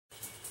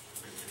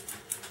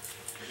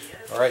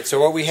All right, so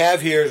what we have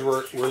here is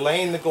we're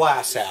laying the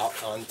glass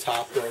out on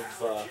top of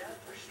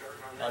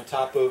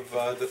top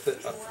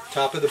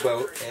of the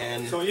boat,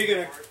 and so you're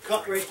gonna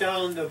cut right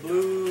down the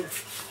blue.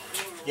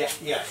 Yes,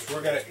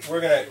 we're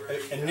gonna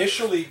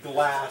initially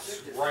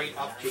glass right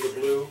up to the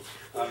blue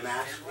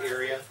mast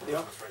area.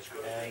 Yep.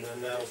 And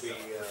then that'll be.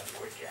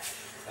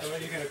 So are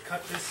you gonna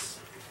cut this?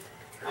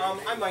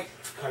 I might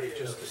cut it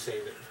just to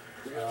save it.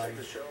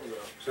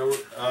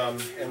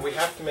 And we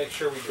have to make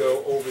sure we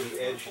go over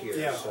the edge here.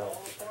 Yeah. So.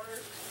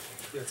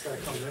 Yeah, it's gotta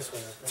come this way,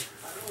 I think.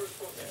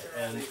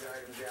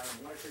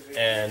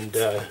 And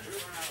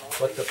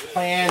what the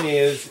plan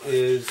is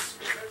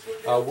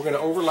we're going to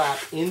overlap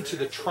into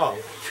the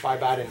trunk by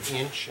about an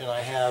inch, and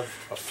I have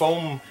a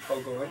foam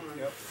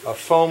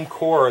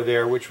core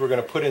there, which we're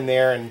going to put in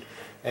there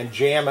and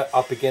jam it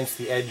up against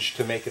the edge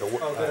to make it a.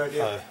 Good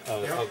idea.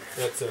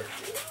 That's a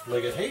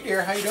really good. Hey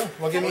dear, how you doing?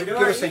 Well, give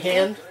us a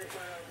hand.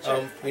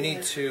 We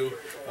need to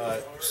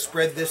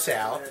spread this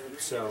out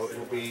so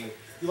it'll be.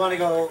 You want to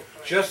go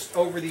just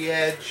over the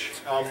edge,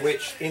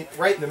 which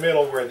right in the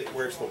middle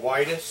where it's the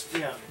widest,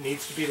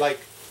 needs to be like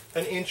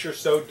an inch or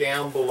so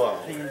down below.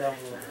 Hanging down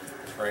below.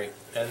 Right,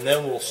 and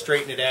then we'll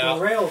straighten it out.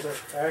 The rails are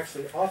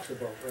actually off the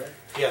boat, right?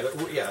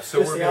 Yeah. So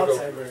just we're the going to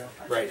outside go rail.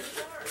 right.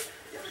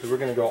 So we're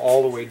going to go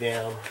all the way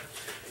down.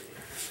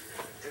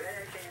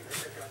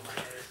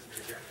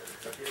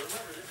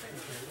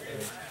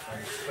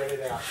 And spread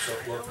it out so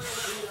it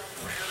looks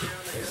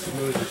as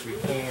smooth as we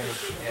can.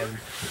 And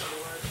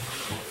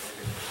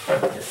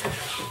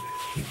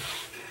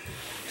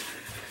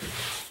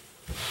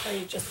Are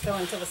you just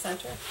going to the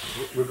center?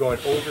 we're going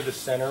over the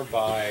center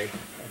by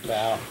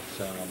about.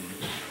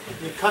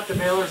 You cut the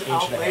bailers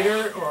out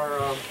later,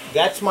 or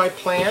That's my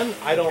plan.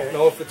 I don't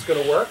know if it's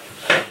going to work.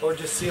 or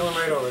just seal them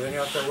right over. Then you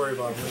don't have to worry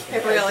about them.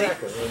 It really?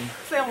 Exactly. And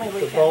It's the only the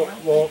weekend boat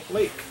one. won't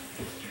leak.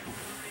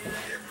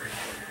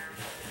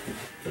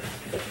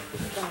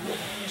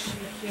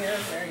 Here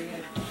where you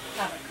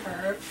have a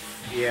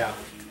curve. Yeah,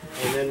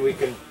 and then we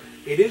can.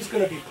 It is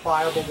going to be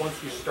pliable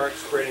once we start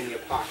spreading the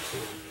epoxy.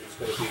 It's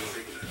going to be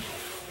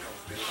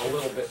a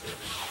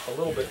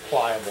little bit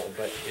pliable,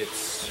 but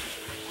it's.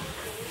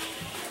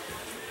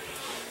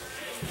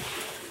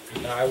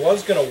 Now I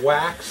was going to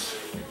wax,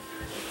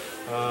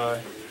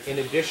 in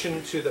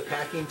addition to the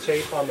packing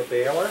tape on the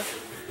baler,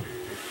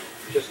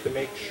 just to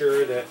make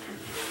sure that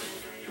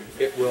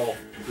it will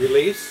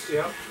release.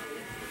 Yeah.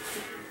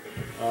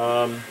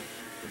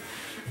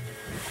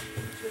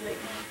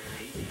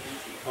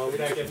 Would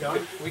that get done?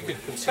 We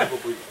could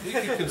conceivably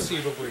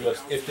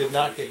list. If it did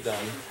not get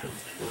done,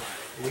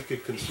 we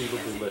could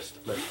conceivably list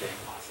it.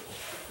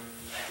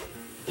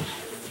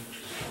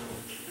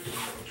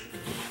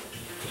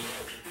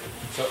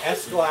 So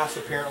S-glass,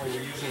 apparently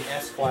we're using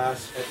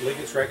S-glass at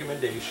Liggett's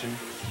recommendation.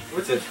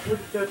 What's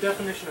the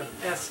definition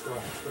of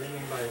S-glass? What do you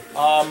mean by?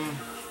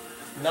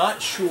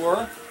 Not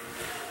sure,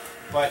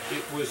 but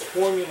it was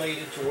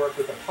formulated to work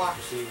with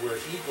epoxy, where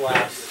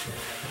E-glass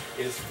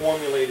is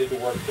formulated to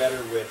work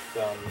better with.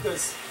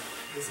 Does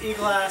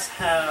E-glass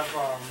have?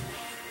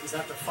 Is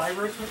that the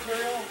fibrous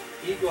material?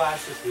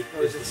 E-glass is the.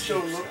 Or does it still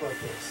look like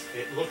this?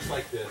 It looks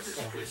like this.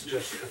 It's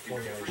just the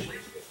formulation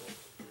is different.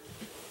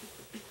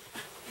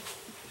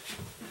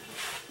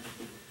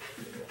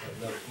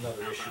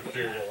 Another issue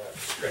here, we'll have to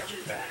stretch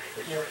it back.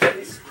 Yeah,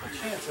 there's a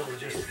chance it'll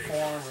just form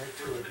right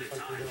to it, just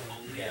like we're doing.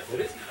 Yeah, but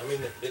I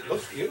mean, it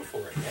looks beautiful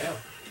right now.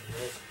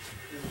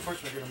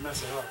 Unfortunately, we're gonna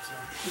mess it up. So.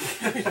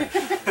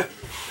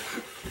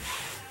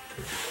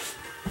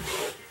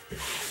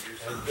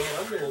 And then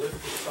I'm going to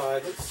lift the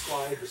side. Let's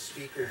slide the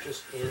speaker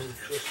just a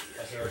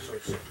hair, so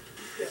it's.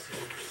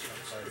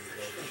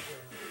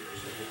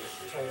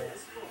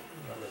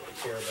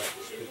 Care about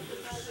the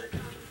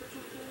speakers.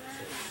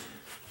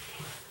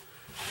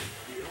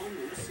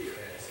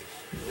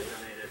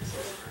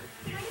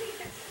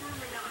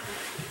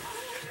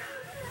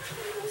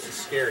 This is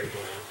scary, boy.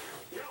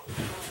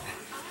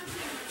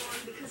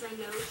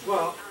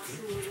 Well,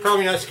 It's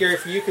probably not scary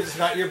for you because it's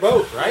not your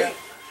boat, right?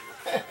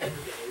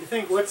 you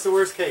think what's the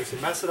worst case? You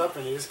mess it up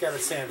and you just gotta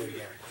sand it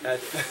again.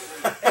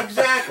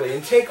 Exactly,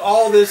 and take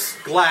all this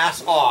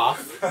glass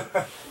off.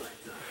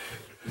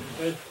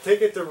 And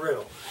take it to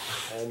Riddle.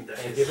 And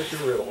give it to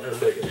Riddle.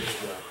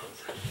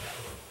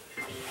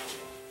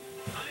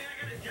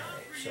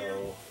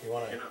 So, you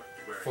want to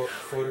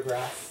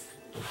photograph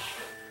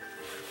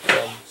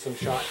some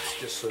shots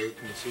just so you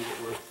can see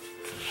that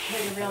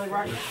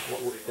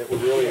we're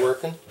really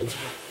working?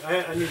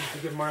 I need to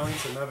give Marlene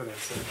some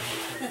evidence.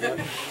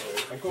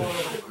 I'm going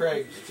over to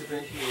Craig's to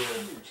drink here.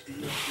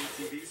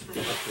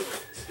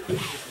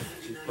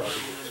 She's probably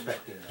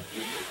expecting that.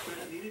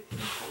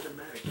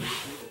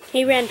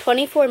 He ran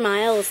 24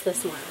 miles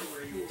this morning.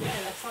 Yeah,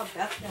 I saw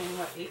Beth doing,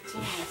 what,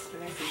 18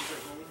 yesterday?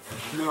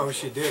 No,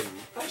 she didn't.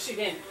 Oh, she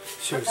didn't.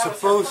 She was That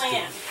supposed her to.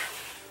 plan.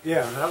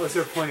 Yeah, that was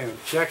her plan.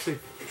 She actually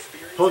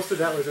posted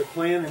that was her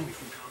plan, and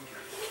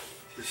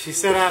she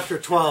said after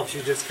 12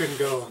 she just couldn't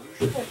go.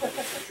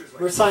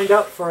 We're signed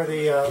up for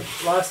the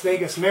Las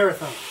Vegas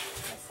Marathon. I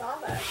saw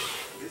that.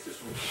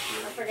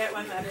 I forget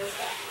when that is.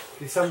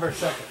 December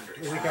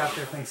 2nd, the week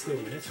after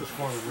Thanksgiving. This was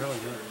forming really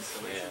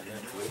nice. Yeah,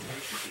 that's good.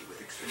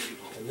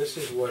 And this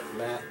is what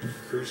Matt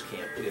Cruise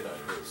Camp did on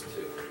his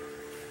too.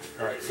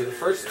 All right, so the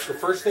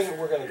first thing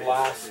we're going to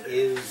glass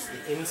is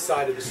the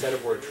inside of the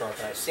centerboard trunk.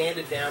 And I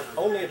sanded down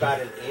only about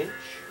 1 inch,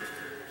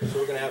 so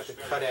we're going to have to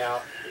cut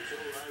out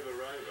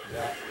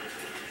that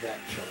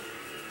chunk.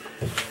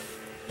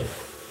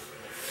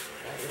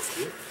 That's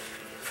good.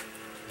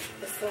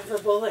 The silver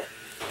bullet.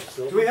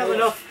 Do we have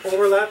enough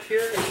overlap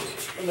here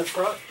in the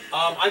front?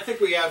 I think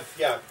we have,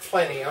 yeah,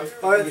 plenty.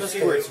 You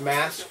see where it's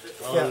masked?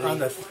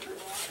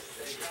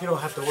 You don't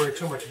have to worry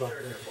too much about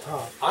it at the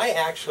top.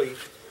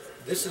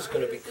 This is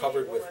going to be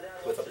covered with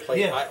a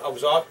plate. Yeah. I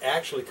was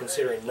actually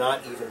considering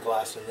not even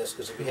glassing this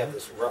because we have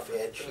this rough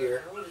edge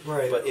here.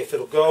 Right. But if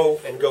it'll go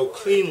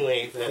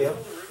cleanly, then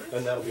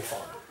that'll be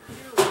fine.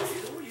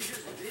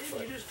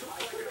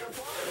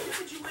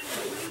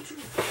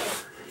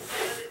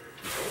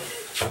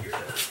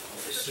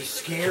 This is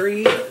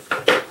scary.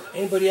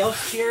 Anybody else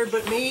scared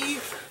but me?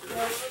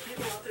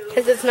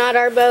 Because it's not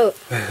our boat.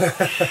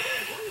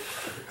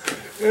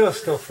 It'll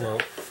still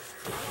float.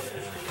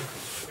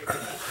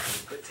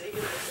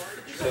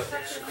 So,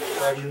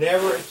 I've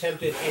never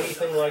attempted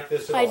anything like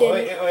this at all. I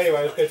didn't. Anyway,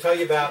 I was going to tell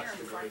you about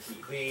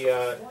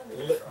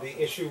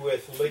the issue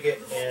with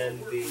Liggett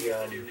and the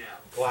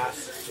glass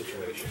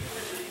situation.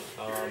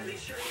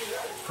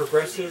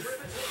 Progressive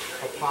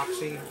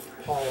Epoxy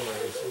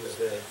Polymers is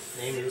the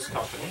name of this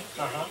company.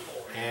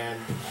 And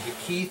the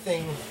key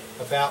thing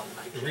about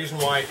the reason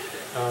why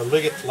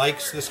Liggett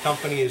likes this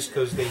company is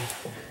because they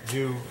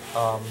do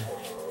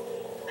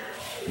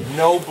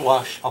no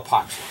blush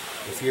epoxy.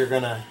 If you're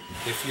gonna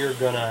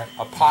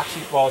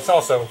epoxy, well, it's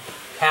also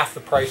half the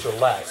price or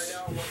less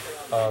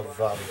of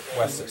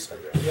West System.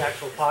 The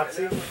actual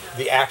epoxy?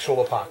 The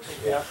actual epoxy.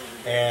 Yeah.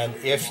 And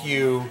if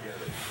you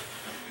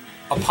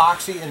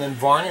epoxy and then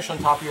varnish on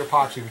top of your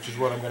epoxy, which is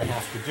what I'm going to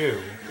have to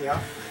do,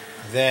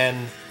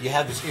 then you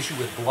have this issue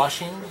with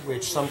blushing,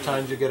 which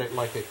sometimes you get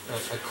like a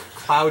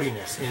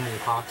cloudiness in the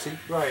epoxy.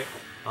 Right.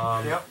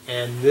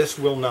 And this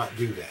will not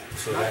do that.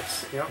 So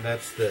Nice.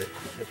 that's the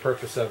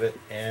purpose of it.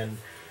 And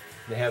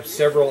they have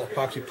several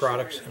epoxy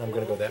products, and I'm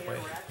going to go that way.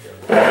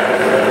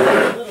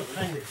 A little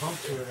tiny bump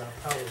to it, I'll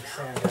probably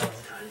sand out.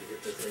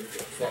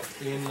 Is that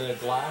in the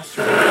glass?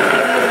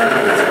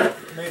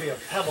 Maybe a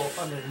pebble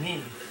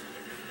underneath.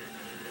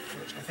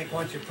 I think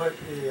once you put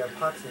the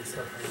epoxy and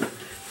stuff in, I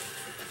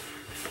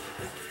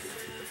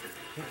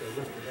think they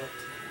lift it up.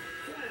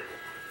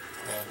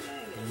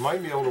 You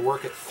might be able to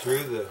work it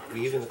through the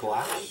weave in the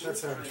glass.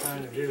 That's what I'm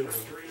trying to do.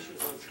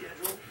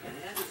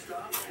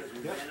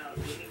 Yep.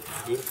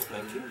 Beautiful,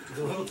 thank you. It's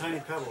a little tiny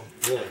pebble.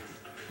 Really?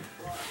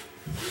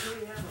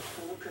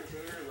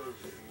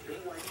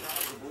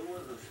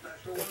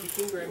 Becky,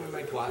 can you bring me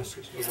my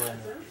glasses?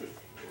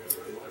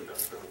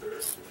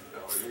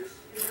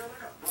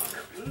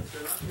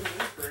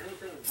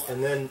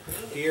 And then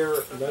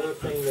here, another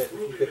thing that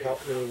you could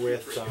help me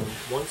with,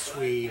 once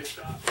we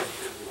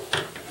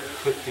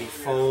put the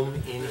foam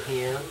in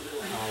here,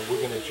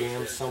 we're going to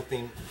jam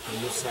something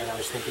on this side. I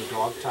was thinking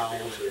dog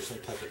towels or some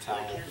type of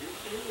towel,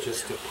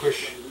 just to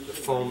push the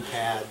foam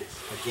pad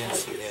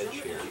against the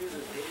edge here.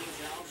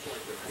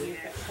 Will you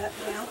fix that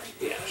now?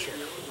 Yeah, sure.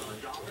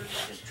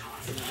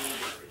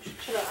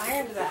 Should have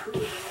ironed that.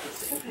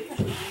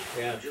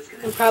 Yeah.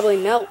 It'll probably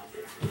melt.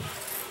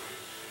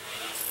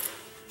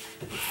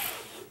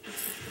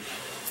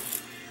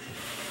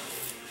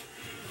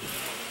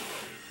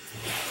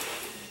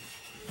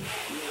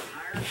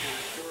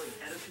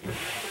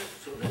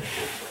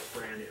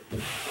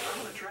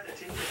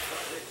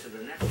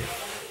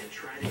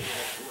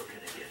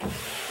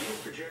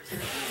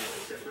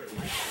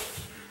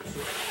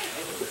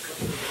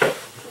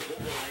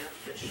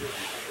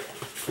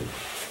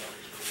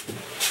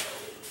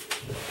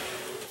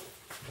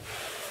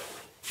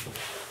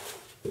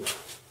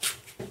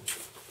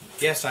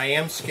 Yes, I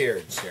am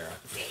scared, Sarah.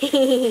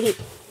 You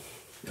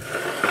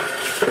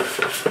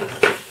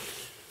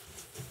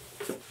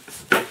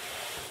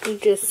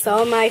just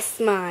saw my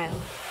smile.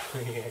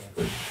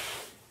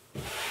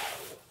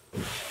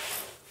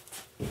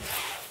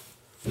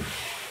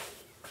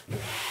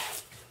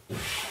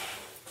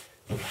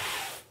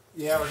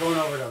 Yeah, we're going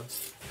over to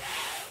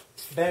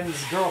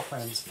Ben's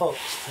girlfriend's folks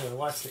to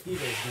watch the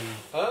Eagles game.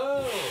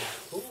 Oh,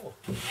 cool.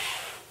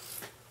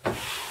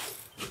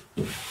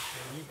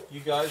 You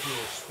guys in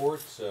your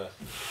sports stuff,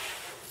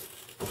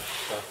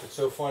 it's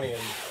so funny,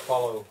 and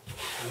follow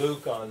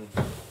Luke on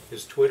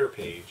his Twitter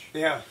page.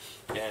 Yeah.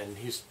 And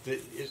his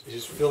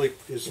Philly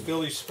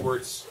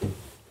sports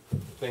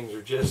things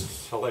are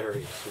just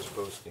hilarious, his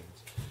postings.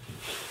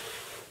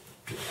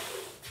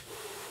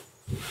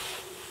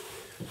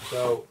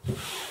 So,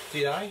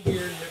 did I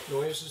hear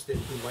noises that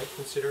he might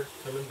consider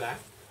coming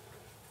back?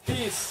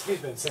 He's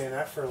been saying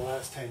that for the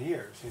last 10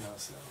 years, you know,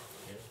 so.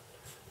 Yeah.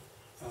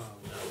 Now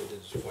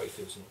that his wife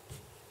isn't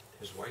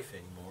his wife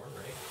anymore,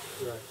 right?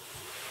 Right.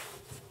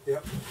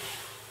 Yep.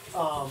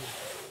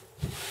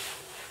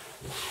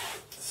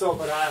 So,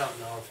 but I don't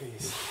know if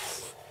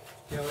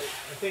You know,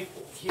 I think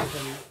he can,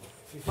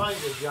 if he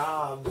finds a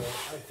job,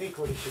 I think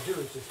what he should do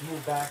is just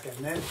move back and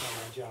then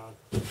find a job.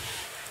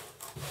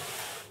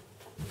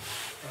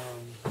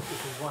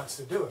 If he wants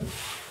to do it.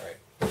 Right.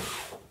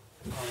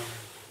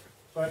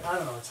 But I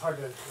don't know, it's hard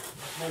to,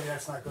 maybe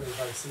that's not good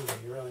advice either.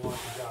 You really want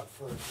the job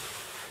first.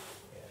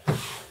 Yeah.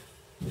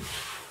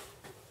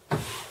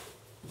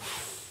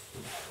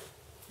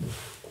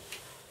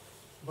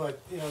 But,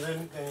 you know,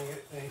 then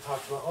he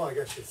talks about, oh, I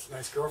got this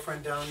nice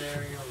girlfriend down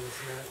there, you know, this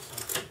and that.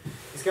 So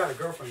he's got a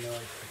girlfriend there, I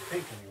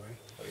think, anyway.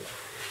 Oh,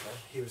 yeah.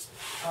 He was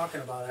talking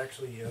about,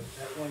 actually,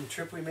 that one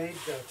trip we made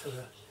to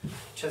the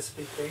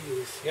Chesapeake Bay. He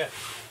was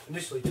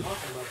initially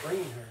talking about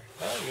bringing her.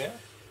 Oh, yeah.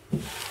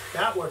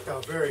 That worked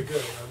out very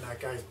good on that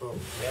guy's boat.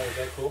 Yeah, is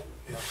that cool?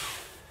 Yeah.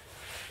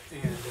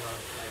 And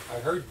I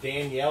heard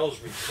Danielle's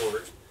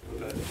report,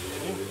 but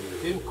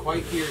didn't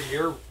quite hear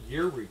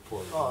your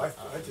report. oh,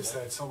 I just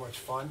had so much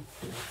fun.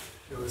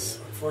 It was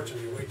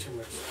unfortunately way too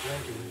much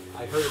drinking.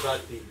 I heard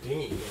about the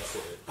dinghy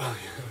incident. Oh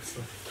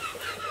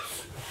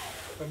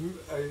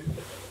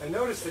yeah. I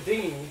noticed the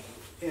dinghy,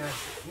 and I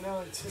said, you know,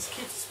 it just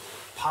keeps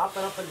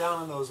popping up and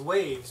down on those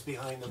waves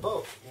behind the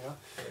boat, you know.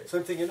 So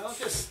I'm thinking, I'll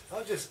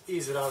just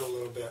ease it out a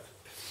little bit.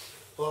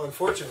 Well,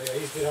 unfortunately,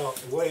 I eased it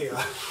out way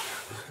up.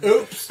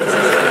 Oops.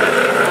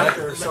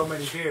 After so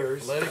many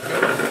beers. Let it go.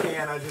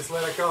 And I just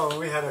let it go. And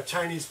we had a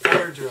Chinese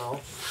fire drill.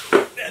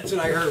 That's what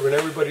I heard when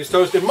everybody's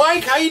toasted.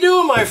 Mike, how you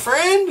doing, my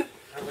friend?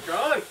 How's it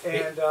going?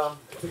 And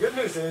the good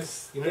news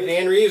is... You know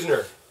Dan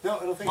Reasoner. No,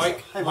 I don't think Mike,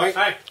 so. Hi, Mike.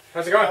 Hi,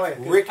 how's it going? How are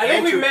you? Rick I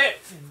think we Antrim- met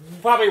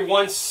probably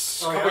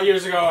once, Oh, a couple yeah?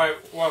 years ago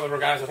at one of the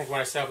guys, I think when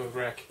I sailed with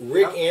Rick.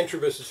 Rick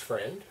Antrobus's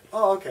friend,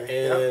 Oh,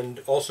 okay. Yep. and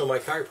also my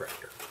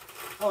chiropractor.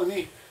 Oh,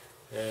 neat.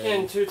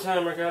 And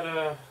two-time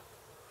regatta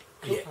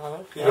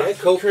co-pilot. Yeah,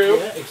 crew.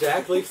 Yeah,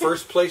 exactly.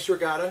 First place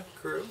regatta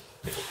crew.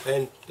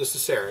 And this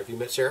is Sarah. Have you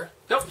met Sarah?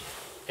 Nope.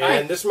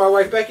 And this is my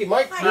wife Becky.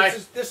 Mike, Hi.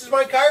 this is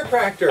my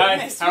chiropractor. Hi,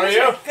 Nice to how are meet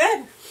you?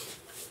 Good.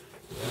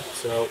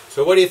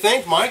 So what do you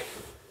think, Mike?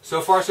 So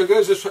far, so good.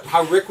 Is this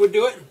how Rick would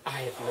do it? I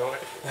have no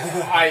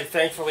idea. I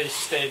thankfully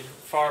stayed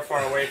far,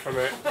 far away from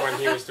it when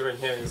he was doing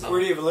his. Where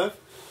do you live?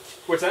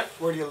 What's that?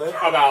 Where do you live?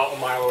 About a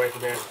mile away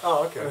from here.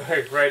 Oh,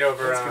 okay. Right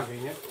over, That's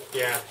convenient.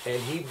 yeah.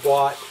 And he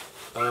bought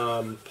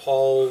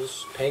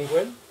Paul's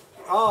Penguin.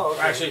 Oh,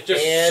 okay. Actually,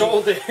 just And-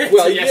 sold it.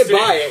 Well, he did yesterday.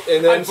 buy it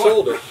and then I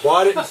sold it.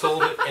 Bought it and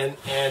sold it,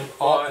 and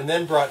Bought-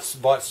 then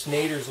bought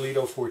Snyder's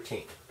Lido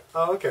 14.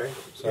 Oh, okay.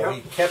 So Yep.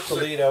 he kept the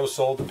Lido,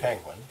 sold the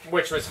Penguin.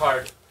 Which was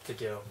hard to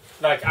do.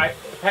 Like,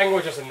 the Penguin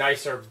was just a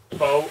nicer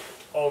boat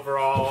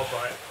overall,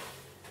 but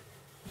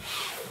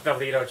the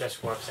Lido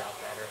just works out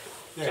better.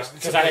 Yeah, Just it's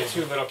because a I had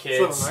little- two little It's a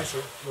little kids. nicer,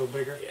 a little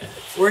bigger. Yeah.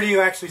 Where do you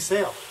actually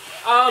sail?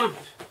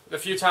 The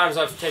few times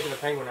I've taken the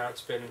Penguin out,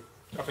 it's been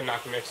up in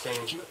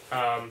Nockamixon.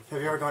 Have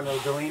you ever gone to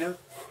Galena?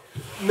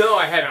 No,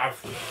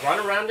 I've run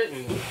around it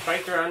and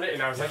biked around it,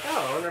 and I was like,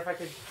 oh, I wonder if I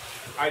could.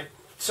 I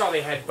saw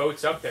they had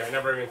boats up there. I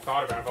never even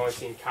thought about it. I've only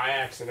seen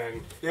kayaks, and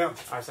then Yeah.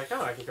 I was like,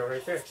 oh, I could go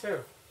right there too.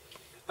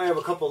 I have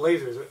a couple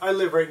lasers. I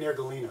live right near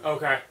Galena.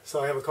 Okay.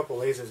 So I have a couple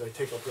lasers I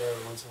take up there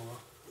every once in a while.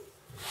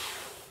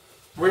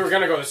 We were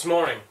gonna go this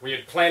morning. We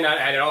had planned on,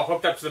 I had it all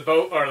hooked up to the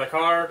boat or the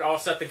car, all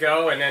set to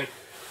go, and then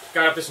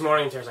got up this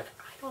morning and I was like,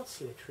 I don't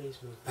see the trees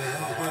moving.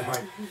 I'm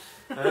like,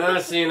 I'm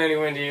not seeing any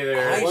wind either.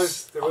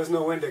 There was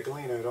no wind at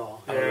Galena at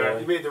all. Yeah.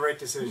 You made the right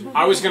decision.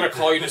 I was gonna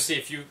call you to see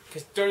if you,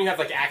 because don't you have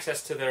like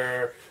access to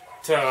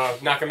to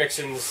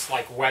Nockamixon's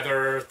like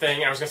weather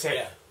thing? I was gonna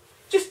say,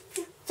 just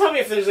tell me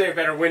if there's any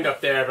better wind up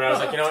there. But I was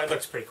like, you know, it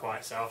looks pretty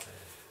quiet, so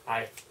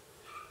I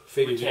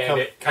Figured you canned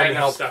it. come and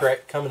Enough help stuff. Craig,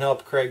 come and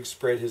help Craig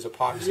spread his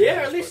epoxy.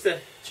 yeah, at least to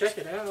check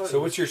it out.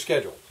 So what's your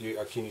schedule?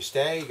 Can you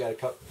stay? You got a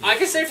couple. I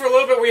can say for a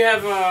little bit. We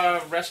have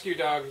a rescue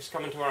dog who's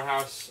coming to our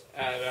house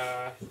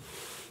at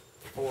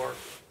 4.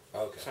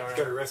 Okay. So,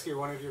 Got to rescue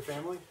one of your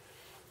family?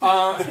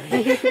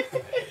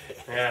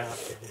 yeah,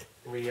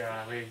 we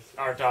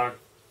our dog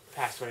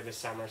passed away this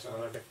summer, so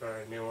we're looking for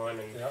a new one.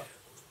 And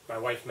my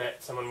wife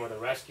met someone with a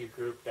rescue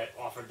group that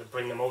offered to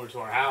bring them over to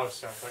our house.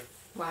 So I was like,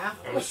 Wow.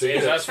 it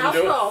saves us from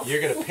doing. Household.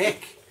 You're gonna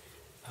pick.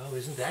 Oh,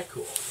 isn't that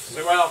cool?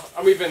 So, well,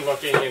 we've been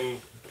looking,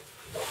 and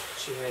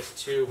she has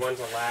 2. One's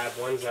a lab,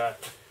 one's a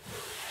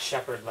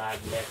shepherd lab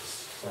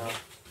mix.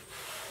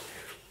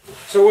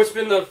 So what's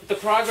been the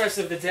progress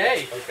of the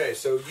day? Okay,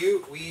 so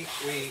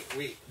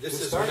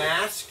this is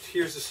masked.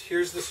 Here's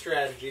the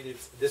strategy.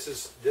 This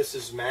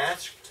is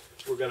masked.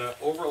 We're gonna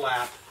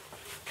overlap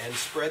and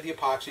spread the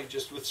epoxy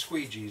just with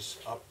squeegees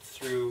up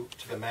through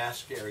to the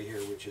masked area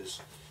here, which is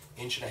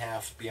 1.5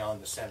 inches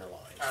beyond the center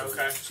line. So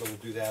Okay. So we'll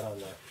do that on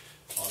the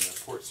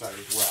port side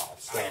as well.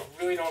 So. I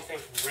really don't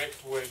think Rick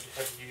would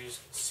have used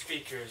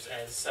speakers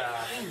as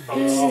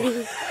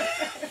boats.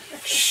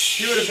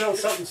 He would have built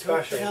something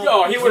special.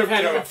 No, he would have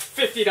had a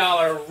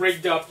 $50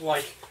 rigged up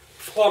like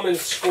plumbing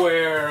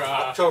square.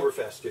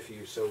 Oktoberfest, if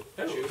you so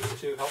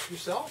choose to help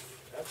yourself.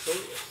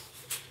 Absolutely.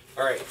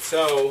 All right,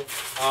 so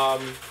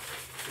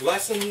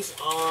lessons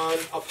on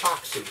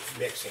epoxy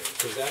mixing,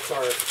 because that's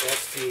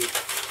the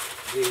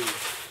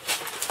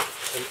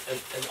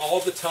and all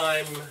the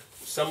time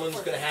someone's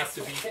going to have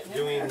to be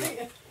doing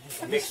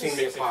mixing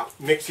the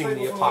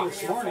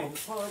epoxy. Morning.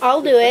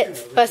 I'll do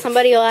it, but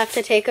somebody will have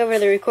to take over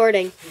the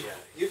recording.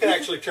 You can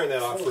actually turn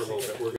that off for a little bit.